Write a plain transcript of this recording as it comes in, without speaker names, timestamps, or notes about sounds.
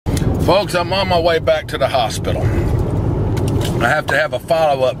Folks, I'm on my way back to the hospital. I have to have a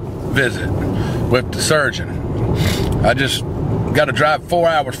follow-up visit with the surgeon. I just got to drive 4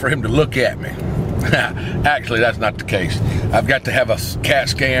 hours for him to look at me. Actually, that's not the case. I've got to have a CAT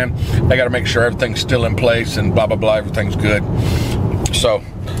scan. I got to make sure everything's still in place and blah, blah, blah, everything's good. So,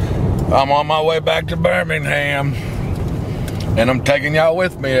 I'm on my way back to Birmingham. And I'm taking y'all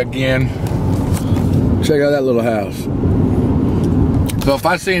with me again. Check out that little house. So if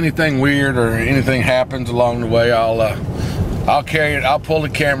I see anything weird or anything happens along the way, I'll carry it. I'll pull the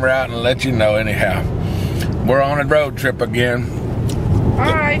camera out and let you know anyhow. We're on a road trip again.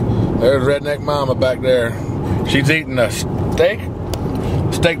 Hi. There's Redneck Mama back there. She's eating a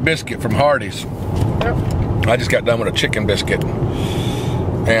steak biscuit from Hardee's. Yep. I just got done with a chicken biscuit.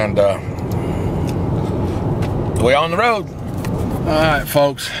 And we're on the road. Alright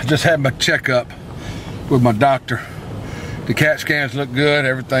folks, just had my checkup with my doctor. The CAT scans look good,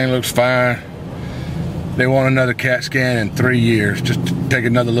 everything looks fine. They want another CAT scan in 3 years, just to take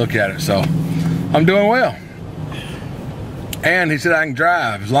another look at it. So, I'm doing well. And he said I can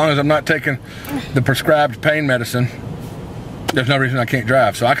drive, as long as I'm not taking the prescribed pain medicine. There's no reason I can't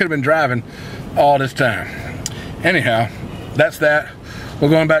drive. So I could have been driving all this time. Anyhow, that's that. We're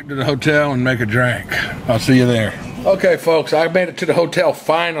going back to the hotel and make a drink. I'll see you there. Okay folks, I made it to the hotel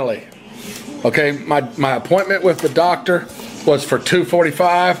finally. Okay, my appointment with the doctor was for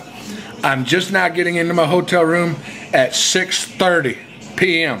 2:45. I'm just now getting into my hotel room at 6:30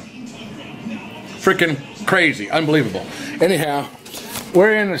 p.m. Freaking crazy, unbelievable. Anyhow,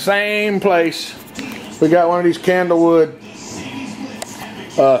 we're in the same place. We got one of these Candlewood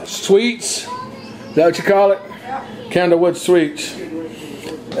suites. Is that what you call it? Yeah. Candlewood suites.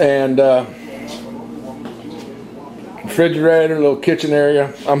 And refrigerator, little kitchen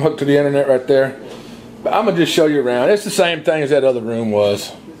area. I'm hooked to the internet right there. But I'm gonna just show you around. It's the same thing as that other room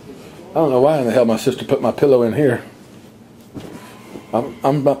was. I don't know why in the hell my sister put my pillow in here.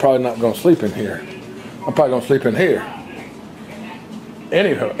 I'm probably not gonna sleep in here. I'm probably gonna sleep in here.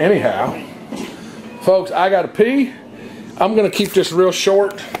 Anyhow, folks, I gotta pee. I'm gonna keep this real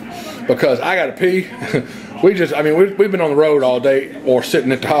short because I gotta pee. We've been on the road all day or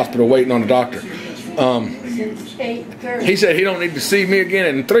sitting at the hospital waiting on the doctor. He said he don't need to see me again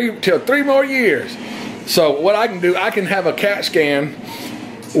in till 3 more years. So what I can do, I can have a CAT scan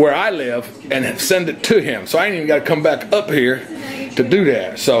where I live and send it to him. So I ain't even got to come back up here to do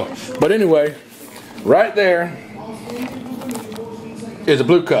that. So, but anyway, right there is a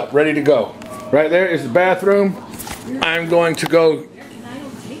blue cup ready to go. Right there is the bathroom. I'm going to go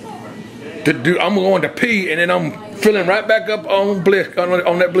I'm going to pee, and then I'm filling right back up on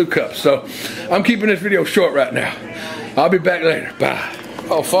that blue cup. So I'm keeping this video short right now. I'll be back later. Bye.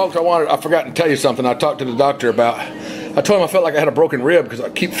 Oh folks, I forgot to tell you something I talked to the doctor about. I told him I felt like I had a broken rib because I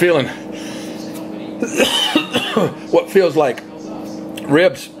keep feeling what feels like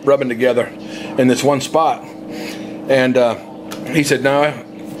ribs rubbing together in this one spot. And he said, no,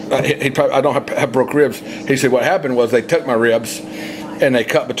 I don't have broke ribs. He said what happened was they took my ribs and they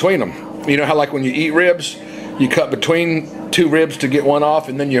cut between them. You know how like when you eat ribs, you cut between 2 ribs to get one off,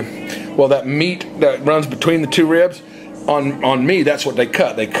 and then that meat that runs between the 2 ribs, on me, that's what they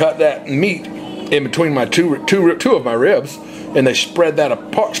cut. They cut that meat in between my two of my ribs, and they spread that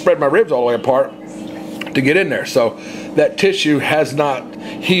apart, spread my ribs all the way apart to get in there. So that tissue has not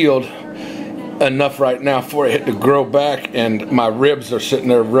healed enough right now for it to grow back, and my ribs are sitting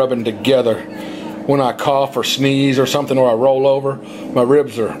there rubbing together. When I cough or sneeze or something, or I roll over, my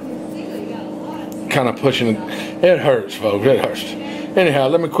ribs are kind of pushing. It hurts, folks. It hurts. Anyhow,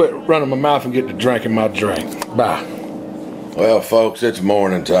 let me quit running my mouth and get to drinking my drink. Bye. Well, folks, it's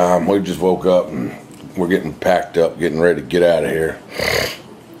morning time. We just woke up and we're getting packed up, getting ready to get out of here.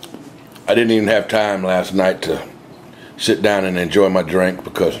 I didn't even have time last night to sit down and enjoy my drink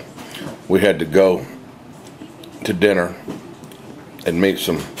because we had to go to dinner and meet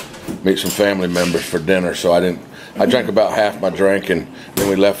some family members for dinner. So I drank about half my drink, and then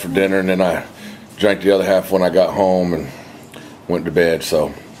we left for dinner, and then I drank the other half when I got home and went to bed.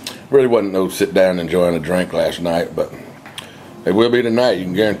 So really wasn't no sit down enjoying a drink last night, but it will be tonight, you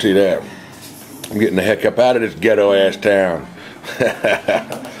can guarantee that. I'm getting the heck up out of this ghetto ass town.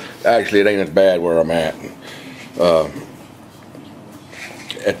 Actually, it ain't as bad where I'm at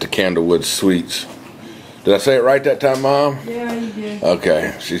the Candlewood Suites. Did I say it right that time, Mom? Yeah, you did.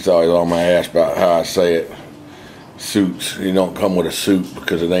 Okay, she's always on my ass about how I say it. Suits, you don't come with a suit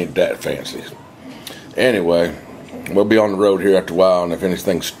because it ain't that fancy. Anyway, we'll be on the road here after a while, and if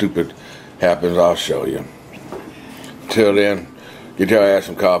anything stupid happens, I'll show you. Till then, get your ass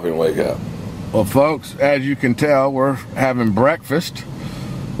some coffee and wake up. Well, folks, as you can tell, we're having breakfast.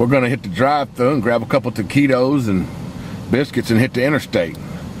 we're gonna hit the drive-thru and grab a couple taquitos and biscuits and hit the interstate.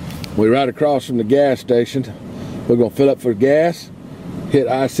 We're right across from the gas station. We're gonna fill up for gas, hit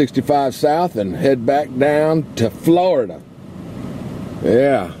I-65 south, and head back down to Florida.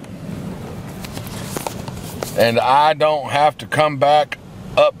 Yeah. And I don't have to come back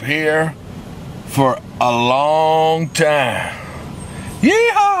up here for a long time.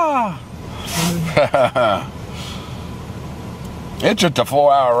 Yeehaw! It's just a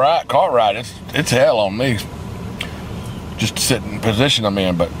 4-hour ride, car ride. It's hell on me. Just to sit in the position I'm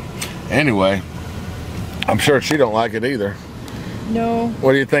in, but anyway, I'm sure she don't like it either. No.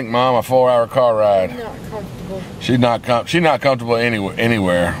 What do you think, Mom? A 4-hour car ride? I'm not comfortable. She's not comfortable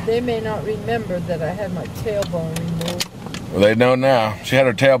anywhere. They may not remember that I had my tailbone removed. Well, they know now. She had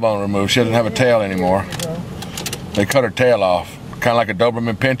her tailbone removed. She doesn't have a tail anymore. They cut her tail off, kind of like a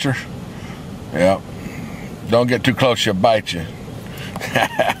Doberman Pinscher. Yep. Don't get too close; she'll bite you.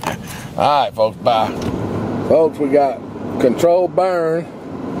 All right, folks. Bye. Folks, we got controlled burn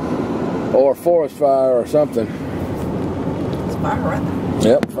or forest fire or something. It's fire right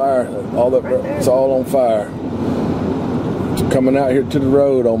there. Yep, fire. It's all on fire. It's coming out here to the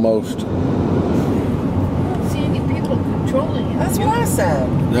road almost. I don't see any people controlling it. That's what I said.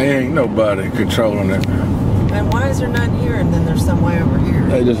 There ain't nobody controlling it. And why is there none here and then there's some way over here?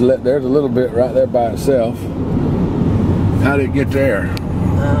 They just there's a little bit right there by itself. How did it get there?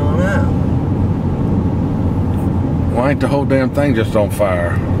 I don't know. Why ain't the whole damn thing just on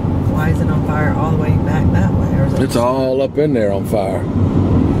fire? Why is it on fire all the way back that way? Or is it It's all up in there on fire.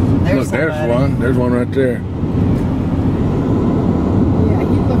 Look, there's one. There's one right there. Yeah, he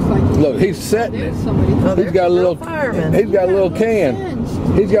looks like Look, he's setting it. somebody. Oh, He's got a little. fireman. He's got a little can.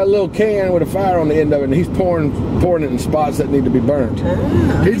 He's got a little can with a fire on the end of it, and he's pouring it in spots that need to be burnt.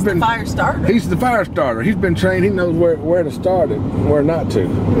 He's the fire starter. He's the fire starter. He's been trained. He knows where to start it, and where not to.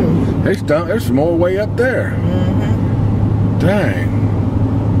 There's some more way up there. Dang.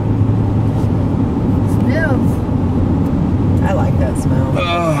 Smells. I like that smell.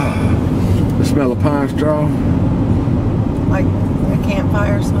 The smell of pine straw. Like a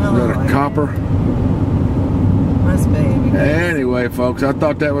campfire smell. Is that a copper? Must be. Anyway, folks, I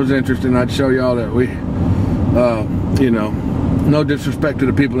thought that was interesting. I'd show y'all that we, you know, no disrespect to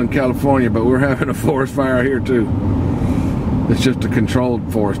the people in California, but we're having a forest fire here too. It's just a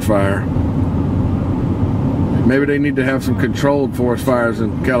controlled forest fire. Maybe they need to have some controlled forest fires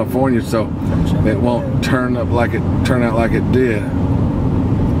in California so it won't turn out like it did.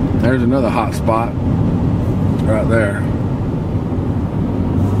 There's another hot spot right there.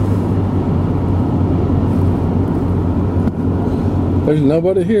 There's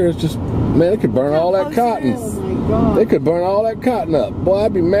nobody here. It's just, man, they could burn all that cotton. Oh my God. They could burn all that cotton up. Boy,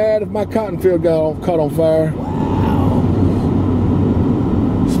 I'd be mad if my cotton field got caught on fire. Wow.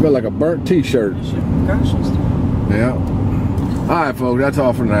 Smell like a burnt t-shirt. Grocery store. Yeah. Alright, folks, that's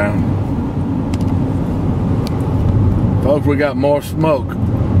all for now. Folks, we got more smoke.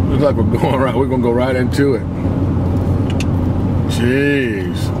 Looks like we're gonna go right into it.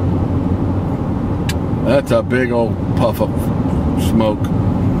 Jeez. That's a big old puff of smoke.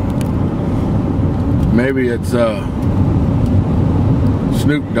 Maybe it's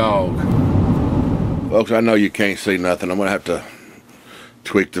Snoop Dogg. Folks, I know you can't see nothing. I'm gonna have to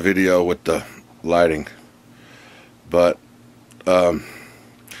tweak the video with the lighting. But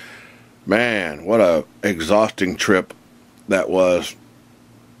man, what a exhausting trip that was,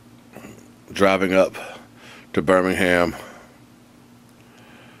 driving up to Birmingham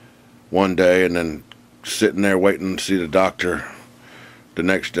one day and then sitting there waiting to see the doctor the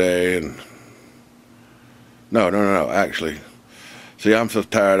next day. And no, actually, see, I'm so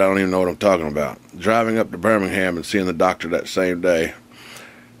tired I don't even know what I'm talking about. Driving up to Birmingham and seeing the doctor that same day,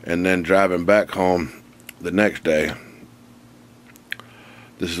 and then driving back home the next day.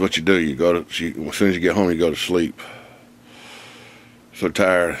 This is what you do. You go to, as soon as you get home, you go to sleep. So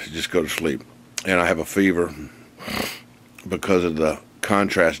tired, you just go to sleep. And I have a fever because of the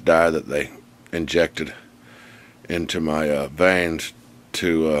contrast dye that they injected into my veins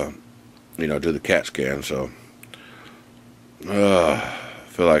to, you know, do the CAT scan. So,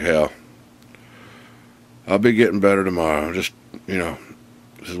 feel like hell. I'll be getting better tomorrow. Just, you know,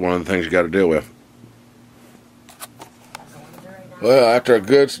 this is one of the things you got to deal with. Well, after a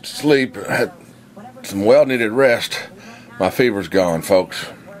good sleep, I had some well-needed rest. My fever's gone, folks.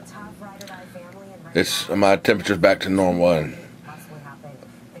 My temperature's back to normal, and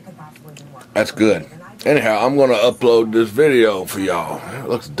that's good. Anyhow, I'm going to upload this video for y'all. It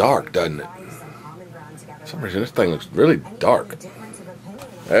looks dark, doesn't it? For some reason, this thing looks really dark.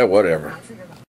 Yeah, whatever.